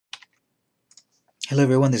Hello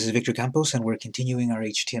everyone, this is Victor Campos and we're continuing our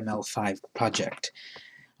HTML5 project.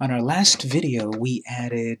 On our last video we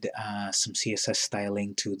added some CSS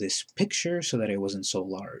styling to this picture so that it wasn't so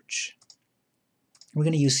large. We're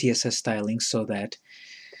going to use CSS styling so that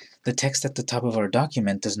the text at the top of our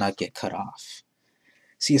document does not get cut off.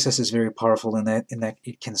 CSS is very powerful in that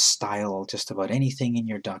it can style just about anything in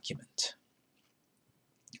your document.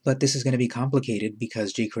 But this is going to be complicated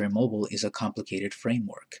because jQuery Mobile is a complicated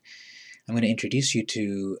framework. I'm going to introduce you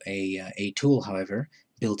to a tool, however,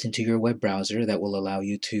 built into your web browser that will allow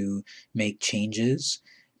you to make changes,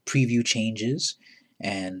 preview changes,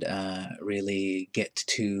 and really get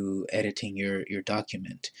to editing your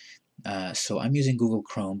document. So I'm using Google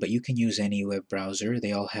Chrome, but you can use any web browser.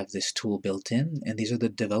 They all have this tool built in, and these are the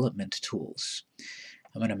development tools.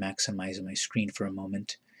 I'm going to maximize my screen for a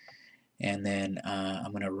moment, and then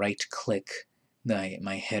I'm going to right-click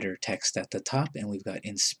my header text at the top, and we've got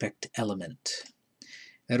Inspect Element.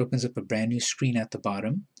 That opens up a brand new screen at the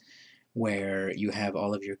bottom where you have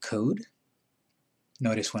all of your code.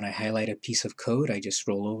 Notice when I highlight a piece of code, I just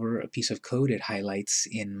roll over a piece of code, it highlights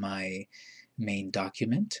in my main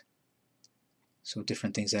document. So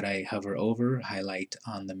different things that I hover over highlight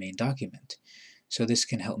on the main document. So this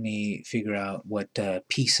can help me figure out what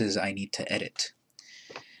pieces I need to edit.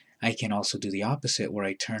 I can also do the opposite, where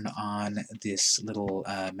I turn on this little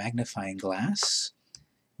magnifying glass.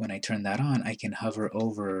 When I turn that on, I can hover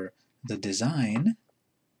over the design,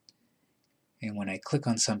 and when I click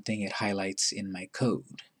on something, it highlights in my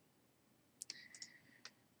code.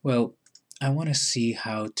 Well, I want to see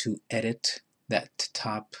how to edit that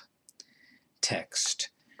top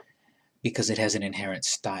text because it has an inherent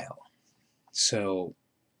style. So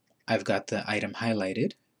I've got the item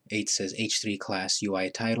highlighted. It says H3 class UI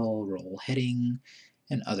title, role heading,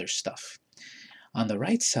 and other stuff. On the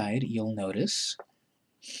right side, you'll notice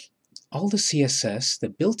all the CSS, the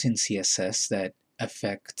built-in CSS that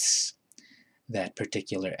affects that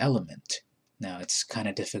particular element. Now, it's kind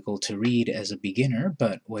of difficult to read as a beginner,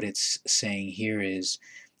 but what it's saying here is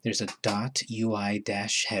there's a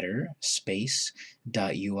 .ui-header space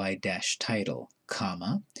 .ui-title,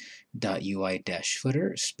 comma,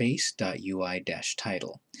 .ui-footer space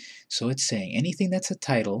 .ui-title. So it's saying anything that's a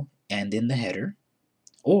title and in the header,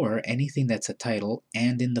 or anything that's a title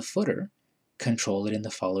and in the footer, control it in the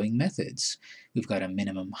following methods. We've got a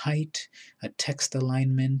minimum height, a text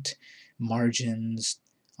alignment, margins,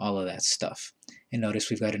 all of that stuff. And notice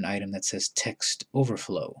we've got an item that says text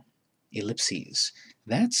overflow, ellipses.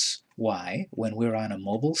 That's why when we're on a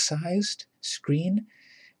mobile-sized screen,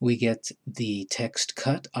 we get the text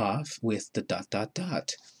cut off with the ...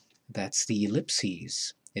 That's the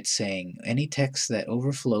ellipses. It's saying any text that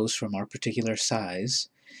overflows from our particular size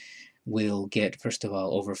will get, first of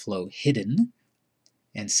all, overflow hidden,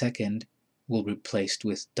 and second, will be replaced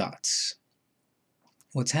with dots.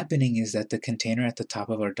 What's happening is that the container at the top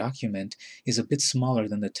of our document is a bit smaller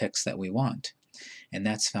than the text that we want, and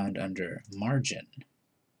that's found under margin.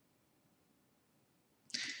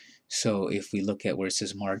 So if we look at where it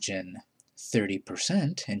says margin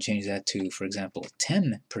 30% and change that to, for example,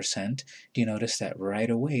 10%, do you notice that right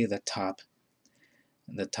away the top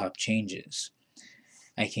changes?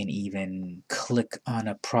 I can even click on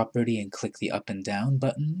a property and click the up and down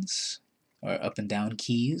buttons, or up and down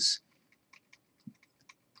keys.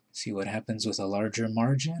 See what happens with a larger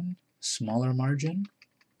margin, smaller margin.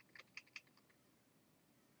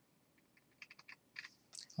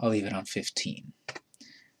 I'll leave it on 15.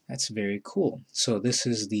 That's very cool. So this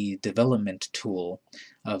is the development tool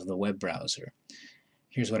of the web browser.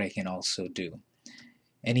 Here's what I can also do.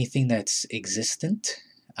 Anything that's existent,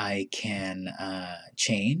 I can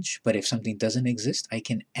change, but if something doesn't exist, I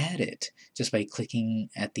can add it just by clicking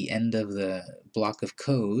at the end of the block of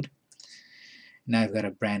code. Now I've got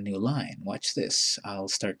a brand new line. Watch this. I'll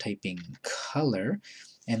start typing color,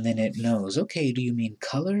 and then it knows, okay, do you mean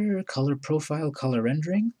color, color profile, color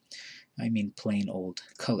rendering? I mean plain old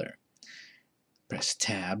color. Press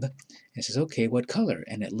tab. It says, okay, what color?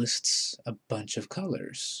 And it lists a bunch of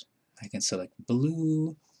colors. I can select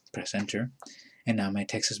blue, press enter, and now my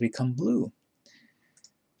text has become blue.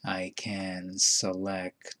 I can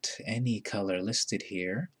select any color listed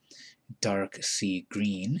here, dark sea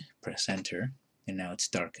green, press enter, and now it's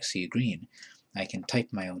dark sea green. I can type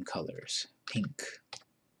my own colors, pink,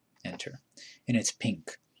 enter, and it's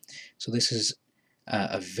pink. So this is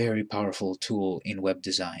a very powerful tool in web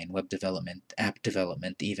design, web development, app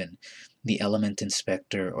development, even the element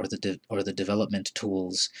inspector or the development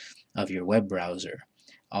tools of your web browser.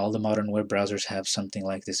 All the modern web browsers have something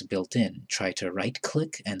like this built in. Try to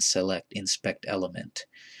right-click and select Inspect Element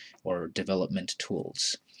or Development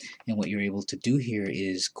Tools. And what you're able to do here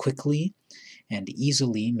is quickly and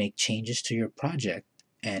easily make changes to your project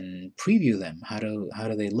and preview them. How do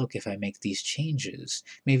they look if I make these changes?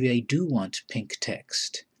 Maybe I do want pink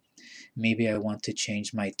text. Maybe I want to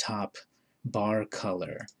change my top bar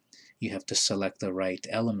color. You have to select the right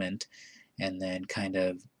element and then kind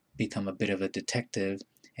of become a bit of a detective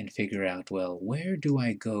and figure out, well, where do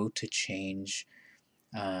I go to change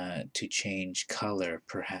color,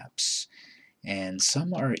 perhaps? And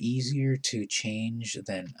some are easier to change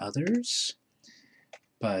than others,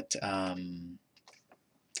 but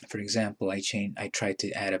for example, I tried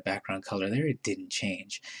to add a background color there, it didn't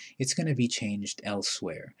change. It's going to be changed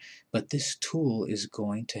elsewhere. But this tool is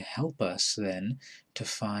going to help us then to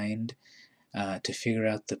find, to figure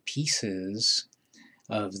out the pieces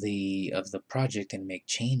of the project and make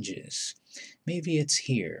changes. Maybe it's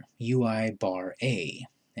here, UI bar A,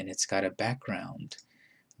 and it's got a background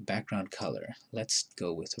color. Let's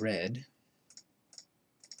go with red.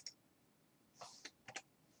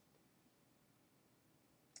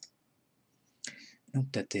 Nope,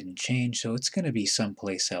 that didn't change, so it's going to be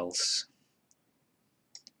someplace else.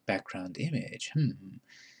 Background image.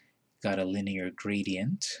 Got a linear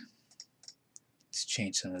gradient. Let's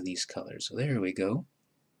change some of these colors. So there we go.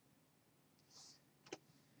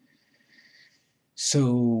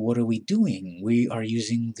 So what are we doing? We are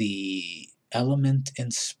using the element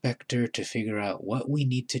inspector to figure out what we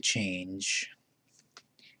need to change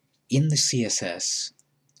in the CSS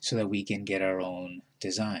so that we can get our own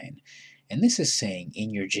design. And this is saying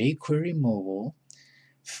in your jQuery mobile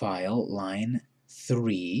file, line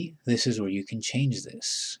 3, this is where you can change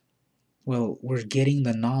this. Well, we're getting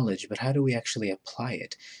the knowledge, but how do we actually apply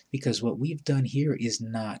it? Because what we've done here is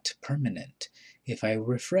not permanent. If I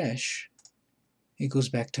refresh, it goes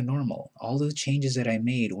back to normal. All the changes that I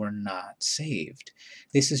made were not saved.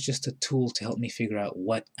 This is just a tool to help me figure out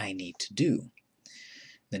what I need to do.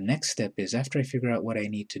 The next step is, after I figure out what I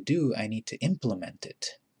need to do, I need to implement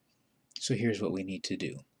it. So here's what we need to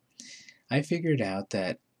do. I figured out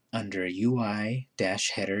that under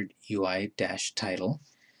UI-header, UI-title,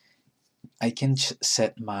 I can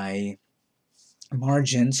set my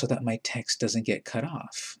margin so that my text doesn't get cut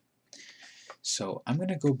off. So I'm going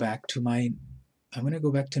to go back to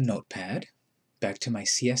Notepad, back to my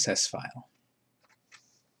CSS file.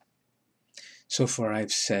 So far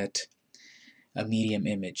I've set a medium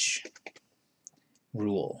image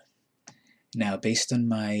rule. Now, based on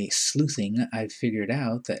my sleuthing, I've figured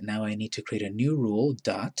out that now I need to create a new rule,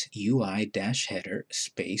 .ui-header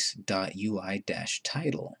space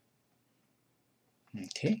 .ui-title.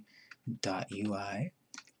 Okay,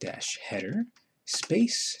 .ui-header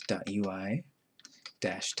space .ui-title.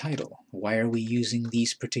 Why are we using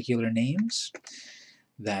these particular names?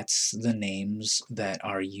 That's the names that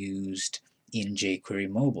are used in jQuery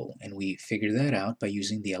mobile, and we figure that out by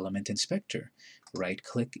using the element inspector.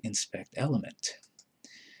 Right-click, inspect element.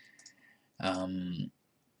 And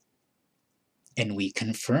we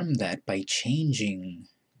confirm that by changing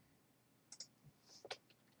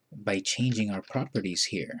our properties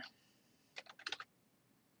here.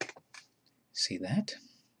 See that?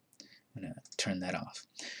 I'm going to turn that off.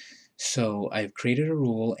 So I've created a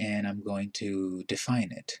rule and I'm going to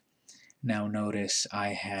define it. Now notice I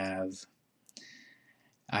have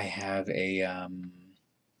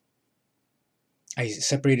I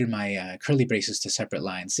separated my curly braces to separate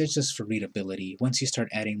lines. It's just for readability. Once you start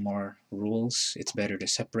adding more rules, it's better to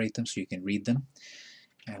separate them so you can read them.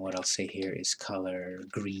 And what I'll say here is color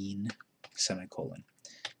green, semicolon.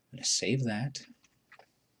 I'm going to save that.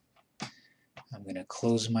 I'm going to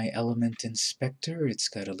close my element inspector. It's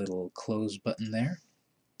got a little close button there.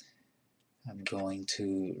 I'm going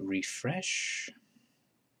to refresh.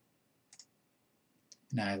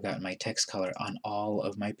 Now I've got my text color on all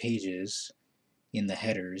of my pages in the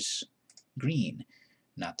headers green,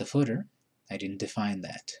 not the footer. I didn't define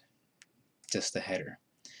that, just the header.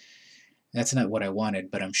 That's not what I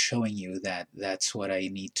wanted, but I'm showing you that that's what I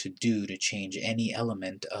need to do to change any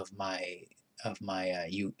element of my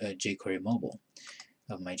jQuery mobile,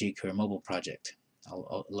 project.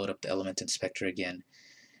 I'll load up the element inspector again,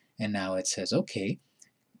 and now it says, okay,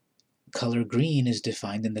 color green is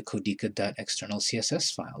defined in the codica.external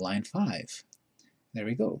CSS file, line 5. There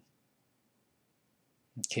we go.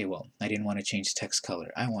 Okay, well, I didn't want to change text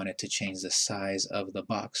color. I wanted to change the size of the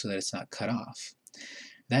box so that it's not cut off.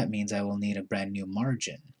 That means I will need a brand new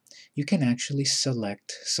margin. You can actually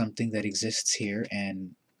select something that exists here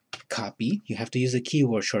and copy. You have to use the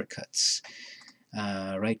keyboard shortcuts.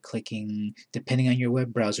 Right-clicking, depending on your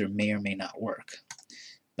web browser, may or may not work.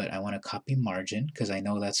 But I want to copy margin because I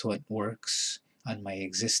know that's what works on my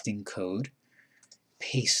existing code.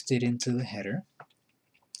 paste it into the header,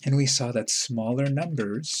 and we saw that smaller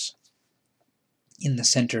numbers in the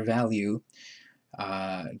center value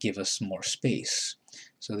give us more space.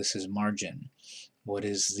 So this is margin. What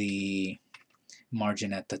is the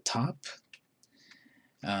margin at the top?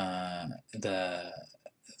 The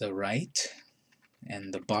right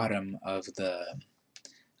and the bottom of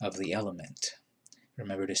the element.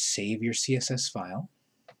 Remember to save your CSS file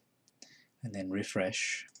and then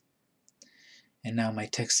refresh. And now my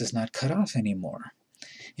text is not cut off anymore.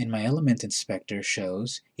 And my element inspector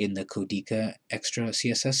shows in the Codica extra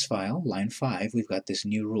CSS file, line 5, we've got this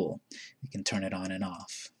new rule. We can turn it on and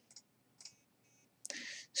off.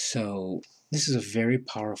 So this is a very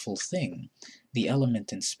powerful thing, the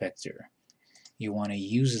element inspector. You want to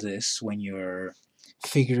use this when you're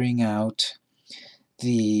figuring out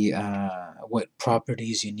the what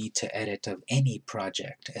properties you need to edit of any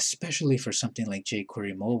project, especially for something like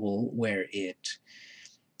jQuery Mobile, where it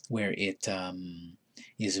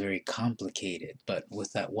is very complicated. But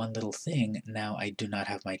with that one little thing, now I do not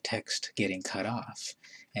have my text getting cut off,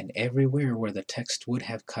 and everywhere where the text would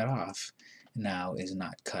have cut off now is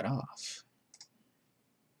not cut off.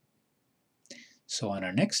 So on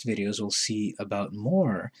our next videos, we'll see about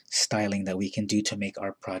more styling that we can do to make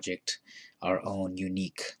our project our own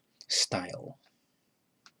unique style.